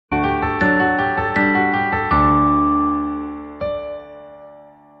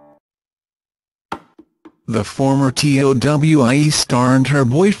the former TOWIE star and her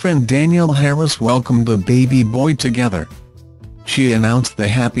boyfriend Daniel Harris welcomed the baby boy together. She announced the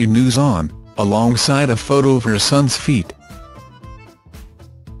happy news alongside a photo of her son's feet.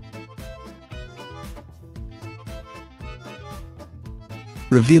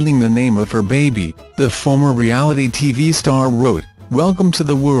 Revealing the name of her baby, the former reality TV star wrote, "Welcome to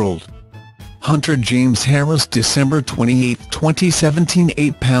the world. Hunter James Harris, December 28, 2017,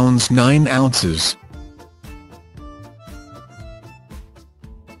 8 pounds 9 ounces.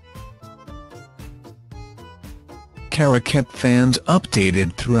 Cara kept fans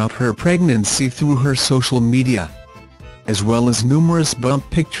updated throughout her pregnancy through her social media. As well as numerous bump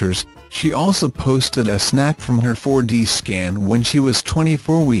pictures, she also posted a snack from her 4D scan when she was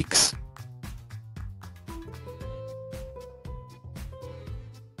 24 weeks.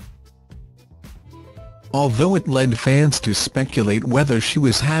 Although it led fans to speculate whether she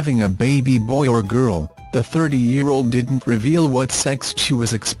was having a baby boy or girl, the 30-year-old didn't reveal what sex she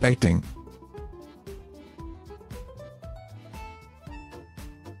was expecting.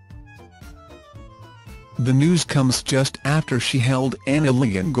 The news comes just after she held an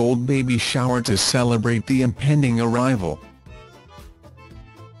elegant gold baby shower to celebrate the impending arrival.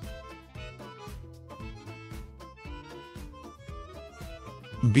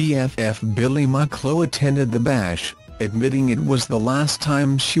 BFF Billi Mucklow attended the bash, admitting it was the last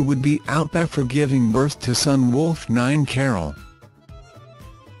time she would be out after giving birth to son Wolf 9 Carol.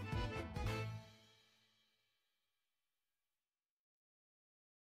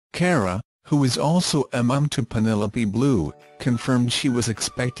 Cara, who is also a mum to Penelope Blue, confirmed she was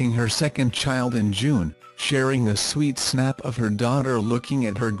expecting her second child in June, sharing a sweet snap of her daughter looking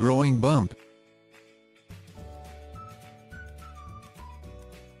at her growing bump.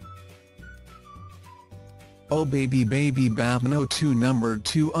 "Oh baby Babno 2 number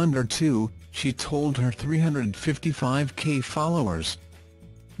 2 under 2, she told her 355k followers.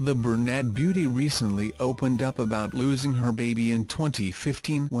 The brunette beauty recently opened up about losing her baby in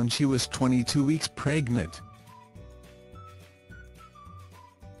 2015 when she was 22 weeks pregnant.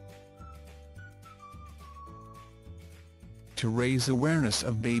 To raise awareness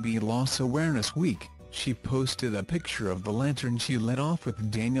of Baby Loss Awareness Week, she posted a picture of the lantern she lit off with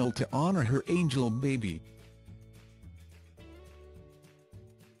Daniel to honor her angel baby.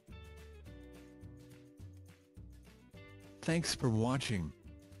 Thanks for watching.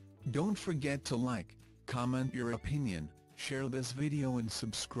 Don't forget to like, comment your opinion, share this video and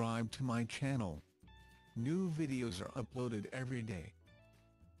subscribe to my channel. New videos are uploaded every day.